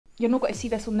You're not going to see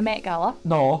this on the Met Gala.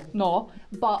 No. No,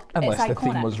 but Unless it's the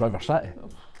iconic. theme was River City.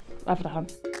 Everything.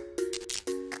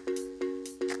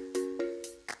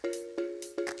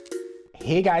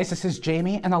 Hey guys, this is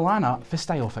Jamie and Alannah for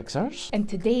Style Fixers. And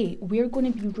today we're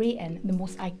going to be rating the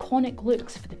most iconic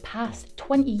looks for the past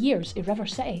 20 years in River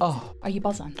City. Oh. Are you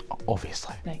buzzing?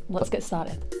 Obviously. Right, let's get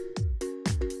started.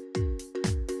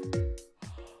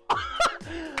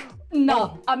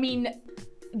 No, I mean,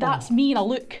 that's me in a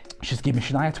look. She's gave me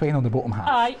Shania Twain on the bottom half.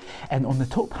 Aye. And on the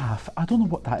top half, I don't know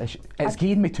what that is. It's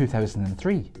gave me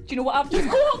 2003. Do you know what I've just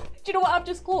clocked? Do you know what I've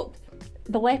just clocked?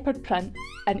 The leopard print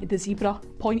into the zebra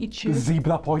pointed shoe.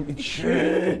 Zebra pointed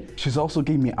shoe. She's also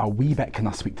gave me a wee bit, can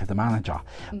I speak to the manager?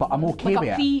 But I'm okay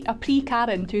Like with it. a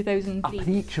pre-Karen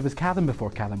 2003. She was Karen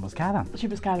before Karen was Karen. She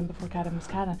was Karen before Karen was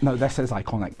Karen. No, this is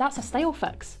iconic. That's a style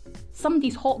fix.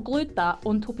 Somebody's hot glued that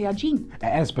on top of a jean.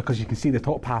 It is, because you can see the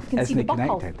top half can see isn't the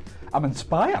buckle. connected. I'm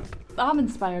inspired. I'm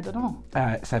inspired, I know.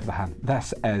 It's everything.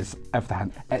 This is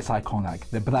everything. It's iconic.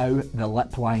 The brow, the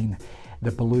lip line,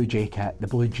 the blue jacket, the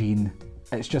blue jean.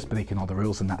 It's just breaking all the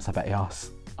rules, and that's a bit of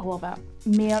us. I love it.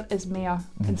 Mayor is mayor,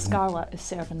 and Scarlett is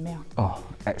serving mayor. Oh,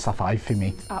 it's a 5 for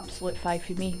me. Absolute 5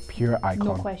 for me. Pure icon.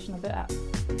 No question about it.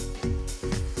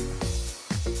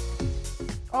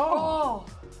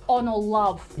 Oh no,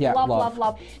 love. Yeah,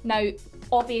 love. Now,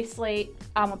 obviously,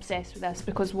 I'm obsessed with this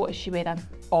because what is she wearing?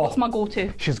 Oh. What's my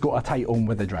go-to? She's got a tight on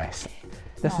with the dress.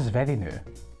 This is very new.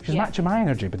 She's Yeah. matching my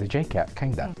energy with the jacket,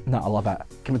 kinda. No, I love it.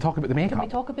 Can we talk about the makeup? Can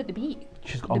we talk about the beat?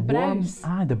 She's got the a warm... brows.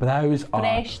 The brows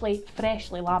are...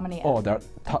 Freshly laminated. Oh, they're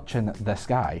touching the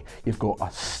sky. You've got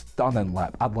a stunning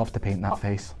lip. I'd love to paint that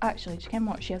face. Actually, do you know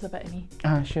what? She has a bit of me.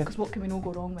 She... Because what can we not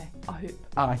go wrong with? A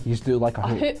hoop. You do like a A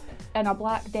hoop. hoop and a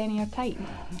black denier tight.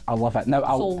 I love it. Now,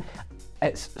 Sold.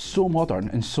 it's so modern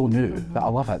and so new that I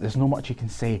love it. There's no much you can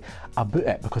say about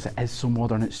it because it is so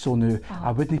modern, it's so new.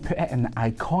 I wouldn't put it in the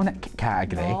iconic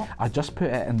category. No. I'd just put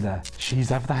it in the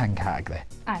she's everything category.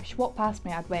 If she walked past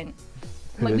me, I'd went.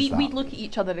 Who Like, is that? we'd look at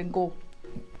each other and go,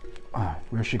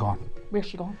 Where's she gone? where's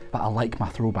she gone? But I like my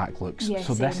throwback looks. Yeah,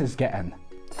 so this same. is getting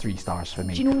 3 stars for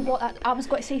me. Do you know what? I was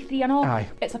going to say 3 and all. Aye.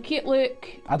 It's a cute look.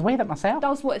 I'd wear it myself.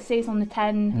 Does what it says on the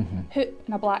tin. Hoop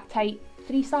and a black tight.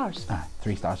 3 stars.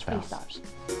 3 stars for 3 us. stars.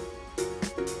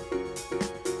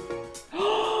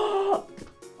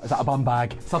 Is that a bum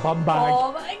bag? It's a bum bag.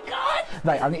 Oh my god!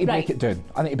 Right, I need to break it down.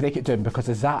 I need to break it down because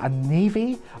is that a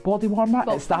navy body warmer?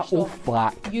 Well, it's that first off off,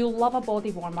 black. You love a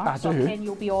body warmer, I so do. then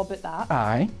you'll be all about that.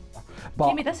 Aye. But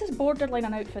Jamie, this is borderline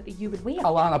an outfit that you would wear.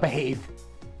 Alannah, behave.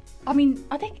 I mean,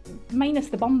 I think minus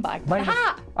the bum bag. Minus- The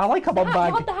hat! I like a bum You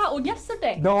bag. had the hat on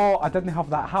yesterday. No, I didn't have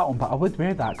that hat on, but I would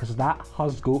wear that because that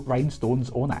has got rhinestones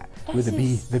on it. With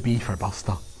the B for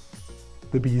Buster.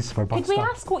 The B's for Buster. Could we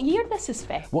ask what year this is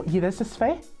for? What year is this,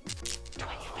 Faye?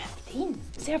 2015.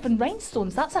 Serving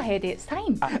rhinestones, that's ahead of its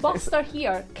time. Buster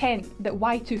here kent that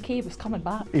Y2K was coming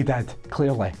back. He did,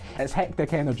 clearly. It's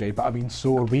hectic energy, but I mean,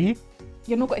 so are we.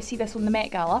 You're not going to see this on the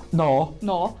Met Gala. No.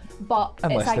 No, but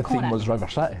Unless it's the iconic. theme was River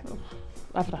City.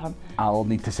 Everything. I'll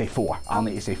need to say 4. I'll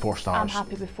need to say 4 stars. I'm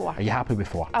happy with 4. Are you happy with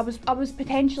 4? I was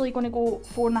potentially going to go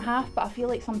 4.5, but I feel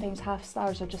like sometimes half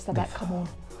stars are just a bit, come on.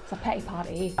 It's a pity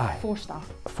party, eh? Aye. 4 star.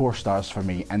 4 stars for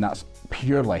me, and that's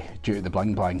purely due to the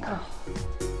bling bling.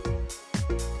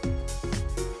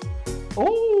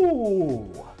 Oh,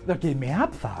 they're giving me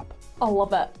ab fab. I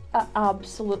love it. I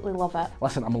absolutely love it.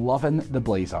 Listen, I'm loving the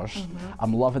blazers.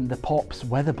 I'm loving the pops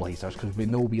with the blazers because we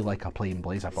know we like a plain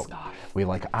blazer, but Scarf. we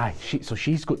like so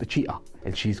she's got the cheetah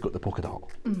and she's got the polka dot.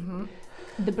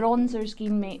 The bronzer's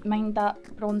giving me, mind that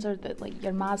bronzer that like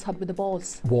your ma's had with the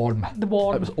balls? Warm. The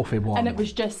warm. It was awfully warm. And it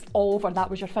was just all over, that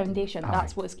was your foundation.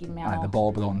 That's what it's giving me. The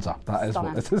ball bronzer. That is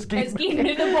what this is giving It's giving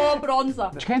me the ball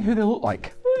bronzer. Do you ken who they look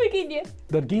like? Who are we giving you?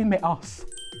 They're giving me us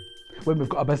when we've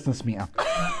got a business meeting.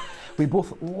 We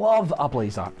both love a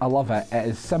blazer. I love it. It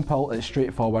is simple, it's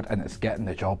straightforward, and it's getting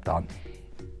the job done.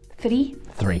 3.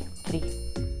 3. 3.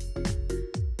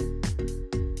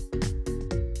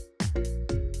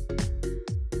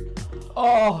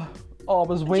 Oh, I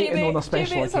was waiting Jamie, on a special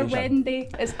Jamie, it's our occasion. wedding day.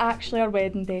 It's actually our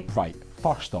wedding day. Right,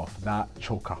 first off, that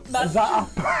choker. That's-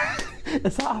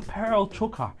 Is that a pearl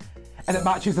choker? And it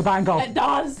matches the bangle. It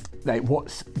does. Right,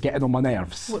 what's getting on my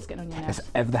nerves? What's getting on your nerves? Is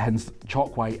everything's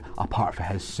chalk white apart from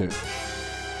his suit.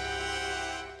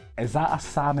 Is that a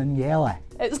salmon yellow?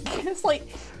 It's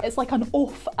like an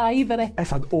off ivory.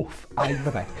 It's an off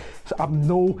ivory. So I'm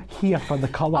no here for the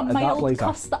colour A of that mild blazer.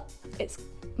 custard. It's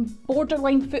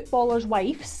borderline footballers'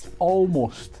 wives.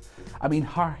 Almost. I mean,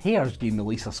 her hair's giving the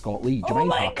Lisa Scott Lee. Do you Oh mind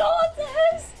my her? god,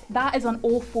 it is! That is an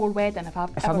 04 wedding if I've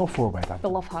It's ever... an 04 wedding. The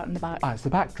love heart in the back. It's the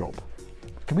backdrop.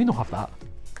 Can we not have that?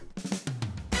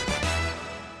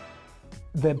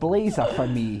 The blazer for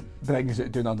me brings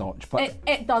it down a notch, but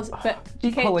it does, but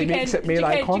equally makes it more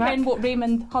iconic. Do you ken what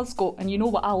Raymond has got? And you know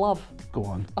what I love? Go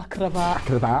on. A cravat. A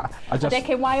cravat. I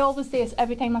reckon why I always say this,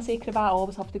 every time I say cravat, I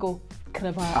always have to go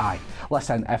cravat. Aye.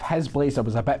 Listen, if his blazer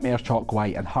was a bit more chalk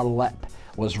white and her lip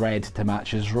was red to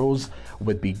match his rose,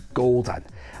 would be golden.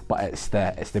 But it's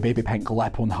the baby pink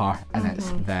lip on her, and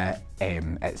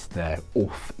it's the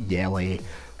oaf yellow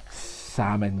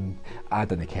salmon. I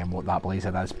don't care what that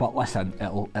blazer is, but listen,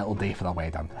 it'll do for a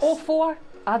wedding. 04,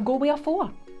 I'd go with a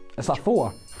 4. It's a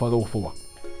 4 for 04.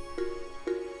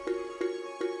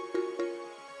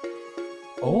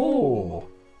 Oh.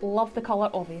 Love the colour,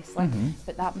 obviously,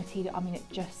 but that material, I mean, it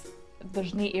just,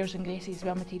 there's no airs and graces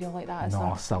with a material like that, is there?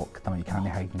 No, silk. No, you can't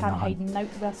hide nothing. Can't hide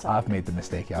out with silk. I've made the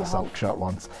mistake of a silk shirt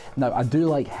once. Now, I do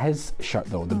like his shirt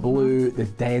though, the blue, the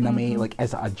denim-y, like,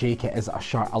 is it a jacket, is it a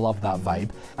shirt? I love that vibe.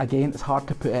 Again, it's hard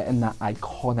to put it in that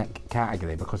iconic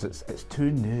category because it's too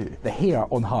new. The hair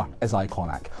on her is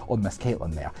iconic, on Miss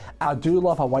Caitlin there. I do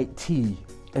love a white tee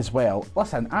as well.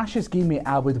 Listen, Ash has given me,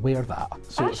 I would wear that.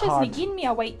 So Ash hasn't given me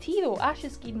a white tee though. Ash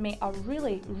has given me a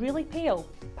really, really pale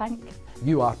pink.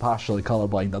 You are partially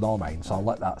colourblind and all mine, so I'll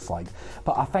let that slide.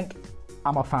 But I think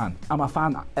I'm a fan.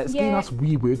 It's given us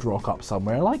we would rock up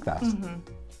somewhere like this.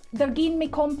 They're giving me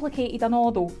complicated and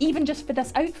all though, even just for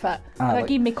this outfit. They're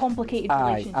giving me complicated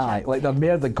relationship. Aye, like they're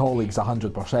more than colleagues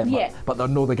 100%, but they're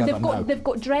no together now. They've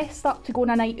got dressed up to go on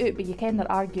a night out, but you ken they're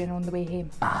arguing on the way home.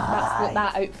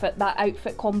 That's what that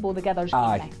outfit combo together's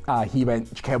giving me. Aye, he went,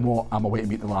 do you ken what, I'm away to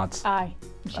meet the lads. Aye,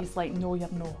 and she's like, no you're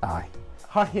no. Aye.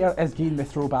 Her hair is giving me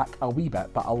throwback a wee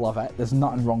bit, but I love it. There's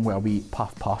nothing wrong with a wee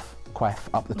puff quiff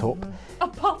up the top. A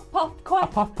puff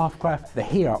quiff. A puff quiff. The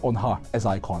hair on her is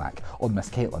iconic, on Miss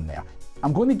Caitlin there.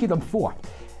 I'm going to give them 4.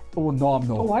 Oh no, I'm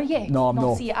not. Oh, are you? No, I'm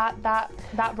not. See, that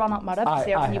run up my ribs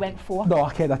there when you went 4. No,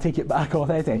 I take it back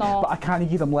already. No. But I can't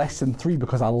give them less than 3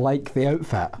 because I like the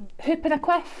outfit. Hoop and a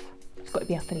quiff. It's got to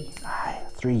be a 3. Aye,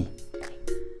 3.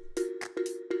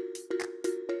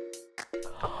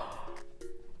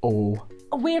 Oh.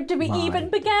 Where do we even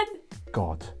begin?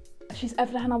 God. She's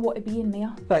everything I want to be in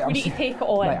there. Right, we need to take it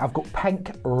all in. Right, I've got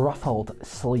pink ruffled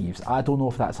sleeves. I don't know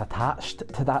if that's attached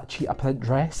to that cheetah print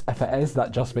dress. If it is,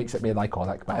 that just makes it more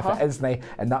iconic. But if it isn't,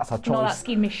 and that's a choice. No, that's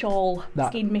giving me shawl.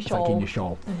 That's giving me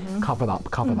shawl. Cover up.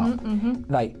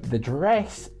 Right, the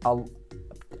dress.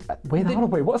 Where are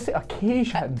we? What's the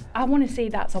occasion? I want to say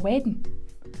that's a wedding.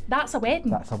 That's a wedding.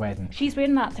 That's a wedding. She's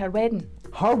wearing that to her wedding.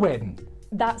 Her wedding?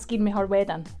 That's giving me her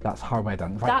wedding. That's her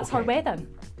wedding. Right, that's her wedding.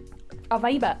 I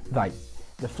vibe it. Right.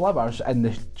 The flowers in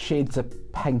the shades of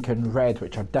pink and red,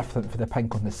 which are different for the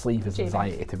pink on the sleeve, is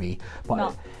anxiety to me. But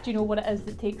no. Do you know what it is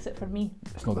that takes it for me?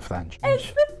 It's not the fringe.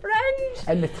 It's the fringe!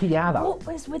 And the tiara. What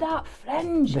was with that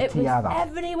fringe? The tiara. Was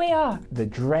everywhere. The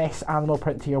dress animal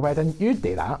print to your wedding, you'd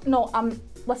do that. No,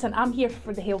 listen, I'm here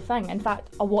for the whole thing. In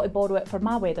fact, I want to borrow it for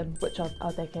my wedding, which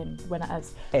I'll dig in when it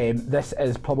is. This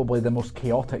is probably the most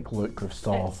chaotic look we've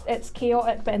saw. It's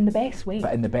chaotic, but in the best way.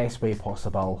 But in the best way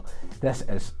possible. This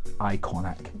is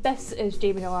iconic. This is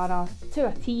Jamie and Alannah to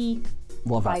a T.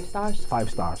 Love 5 stars. 5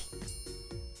 stars.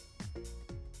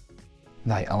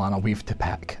 Right, Alannah, we've to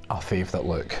pick our favourite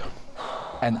look.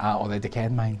 And I already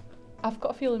ken mine. I've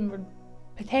got a feeling we're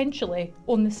potentially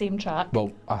on the same track.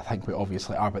 Well, I think we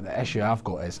obviously are, but the issue I've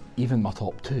got is even my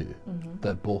top 2,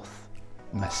 they're both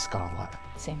Miss Scarlet.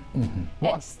 Same.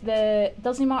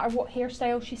 Doesn't matter what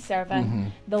hairstyle she's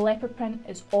serving, the leopard print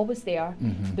is always there,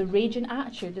 the raging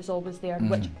attitude is always there,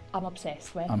 which I'm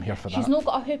obsessed with. I'm here for that. She's not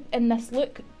got a hoop in this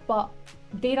look, but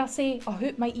dare I say, a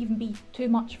hoop might even be too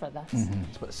much for this.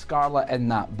 But Scarlet in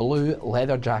that blue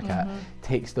leather jacket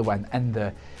takes the win in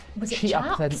the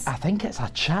cheetah print. I think it's a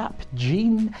chap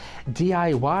jean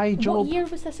DIY job. What year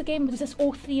was this again? Was this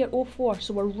 03 or 04?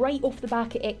 So we're right off the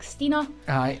back at Xtina.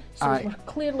 Aye. So we're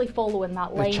clearly following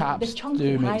that line. The chaps chunky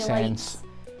do make highlights. sense.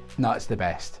 No, it's the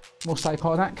best. Most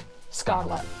iconic?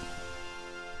 Scarlet.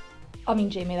 I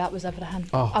mean, Jamie, that was everything.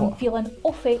 Oh, I'm feeling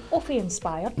awfully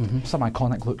inspired. Some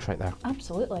iconic looks right there.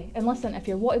 Absolutely. And listen, if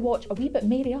you want to watch a wee bit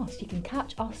Mary Us, you can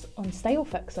catch us on Style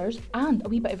Fixers and a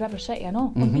wee bit of River City and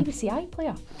all on BBC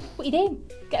iPlayer. What are you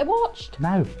doing? Get it watched.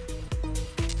 Now.